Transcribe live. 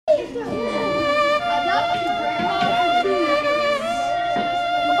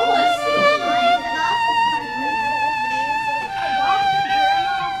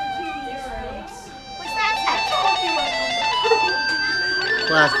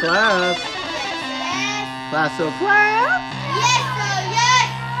Class. Class, so class.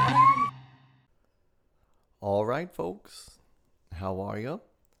 All right, folks. How are you?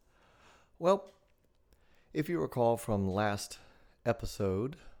 Well, if you recall from last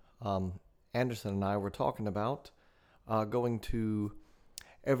episode, Anderson and I were talking about going to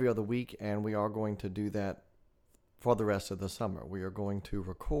every other week, and we are going to do that for the rest of the summer. We are going to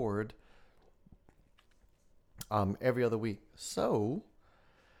record every other week. So,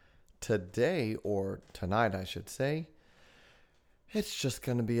 today, or tonight, I should say, it's just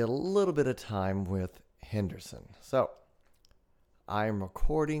going to be a little bit of time with Henderson. So, I'm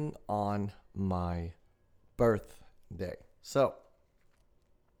recording on my birthday. So,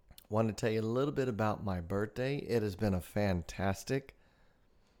 want to tell you a little bit about my birthday. It has been a fantastic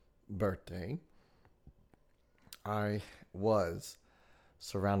birthday. I was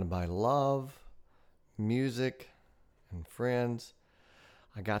surrounded by love, music, and friends.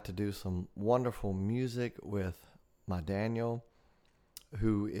 I got to do some wonderful music with my Daniel,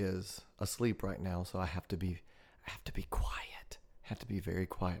 who is asleep right now, so I have to be quiet. I have to be very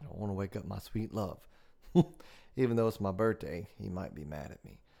quiet. I don't want to wake up my sweet love. Even though it's my birthday, he might be mad at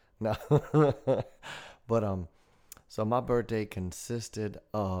me. No. But so my birthday consisted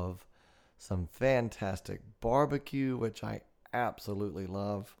of some fantastic barbecue, which I absolutely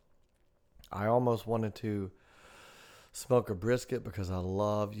love. I almost wanted to smoke a brisket because I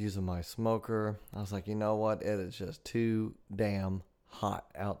love using my smoker. I was like, you know what? It is just too damn hot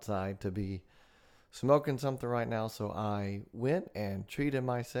outside to be smoking something right now. So I went and treated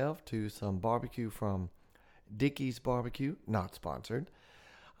myself to some barbecue from Dickey's Barbecue, not sponsored.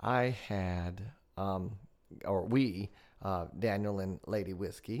 I had, Daniel and Lady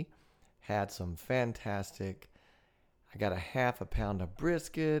Whiskey, had some fantastic. I got a half a pound of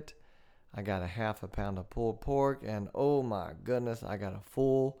brisket. I got a half a pound of pulled pork. And oh my goodness, I got a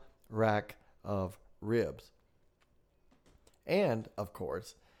full rack of ribs. And of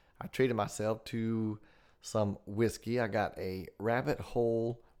course, I treated myself to some whiskey. I got a Rabbit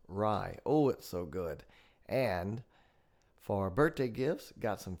Hole Rye. Oh, it's so good. And for birthday gifts,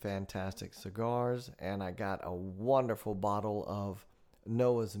 got some fantastic cigars. And I got a wonderful bottle of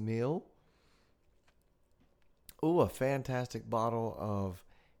Noah's Mill. Ooh, a fantastic bottle of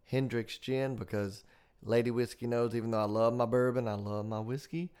Hendrick's Gin, because Lady Whiskey knows, even though I love my bourbon, I love my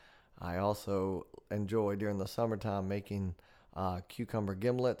whiskey. I also enjoy during the summertime making cucumber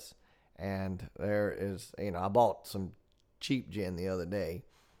gimlets. And there is, I bought some cheap gin the other day.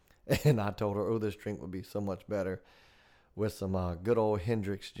 And I told her, oh, this drink would be so much better with some good old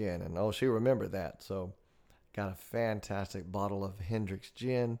Hendrick's Gin. And oh, she remembered that. So got a fantastic bottle of Hendrick's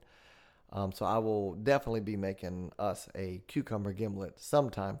Gin. So I will definitely be making us a cucumber gimlet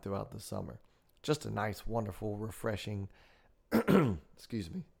sometime throughout the summer. Just a nice, wonderful, refreshing, excuse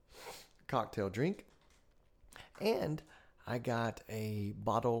me, cocktail drink. And I got a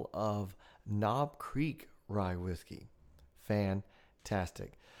bottle of Knob Creek rye whiskey.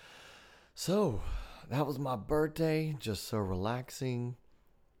 Fantastic. So that was my birthday. Just so relaxing.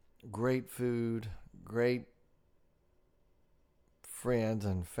 Great food. Great friends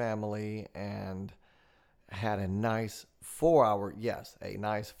and family, and had a nice 4-hour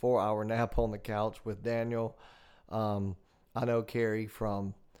nap on the couch with Daniel. I know, Carrie,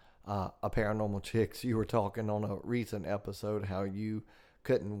 from a Paranormal Chicks, you were talking on a recent episode how you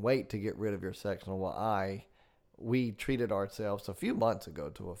couldn't wait to get rid of your sectional. Well, we treated ourselves a few months ago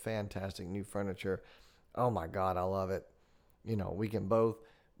to a fantastic new furniture. Oh my God, I love it. We can both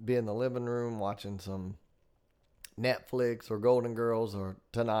be in the living room watching some Netflix or Golden Girls, or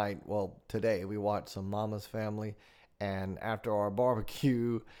today we watched some Mama's Family. And after our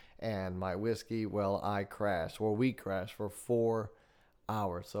barbecue and my whiskey, we crashed for 4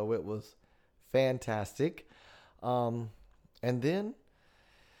 hours. So it was fantastic. And then,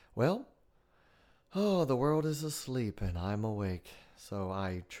 the world is asleep and I'm awake. So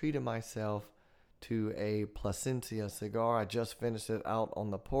I treated myself to a Plasencia cigar. I just finished it out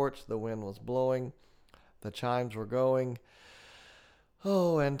on the porch. The wind was blowing. The chimes were going.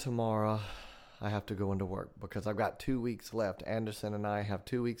 Oh, and tomorrow I have to go into work because I've got 2 weeks left. Anderson and I have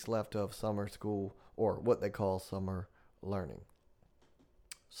 2 weeks left of summer school, or what they call summer learning.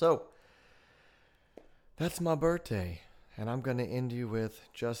 So, that's my birthday. And I'm going to end you with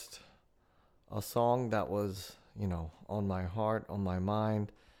just a song that was, on my heart, on my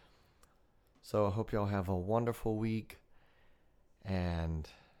mind. So I hope y'all have a wonderful week. And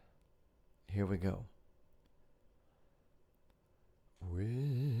here we go.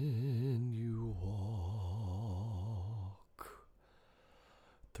 When you walk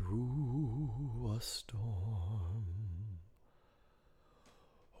through a storm,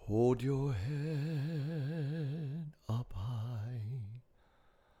 Hold your head up high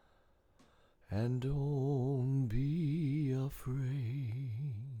and don't be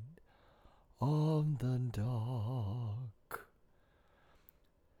afraid of the dark.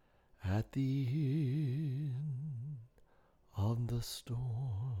 At the end of the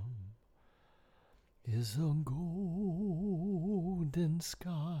storm is a golden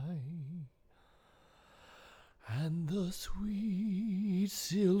sky, and the sweet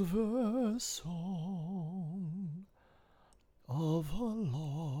silver song of a lark.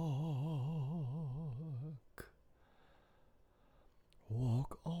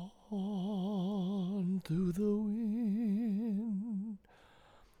 Walk on through the wind,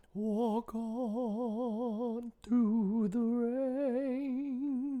 walk on through the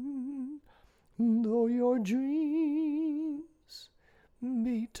rain, though your dreams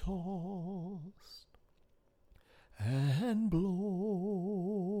be tossed and blown.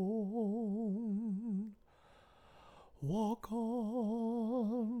 Walk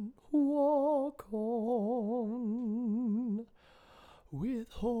on,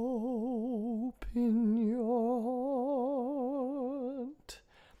 with hope in your heart,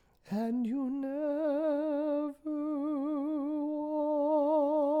 and you never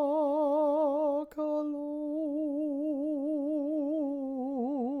walk alone.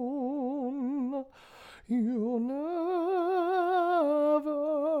 You never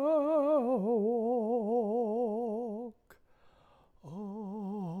walk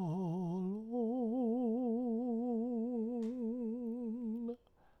alone.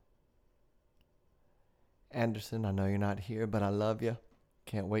 Anderson, I know you're not here, but I love you.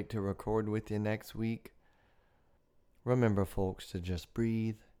 Can't wait to record with you next week. Remember, folks, to just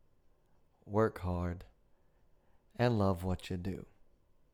breathe, work hard, and love what you do.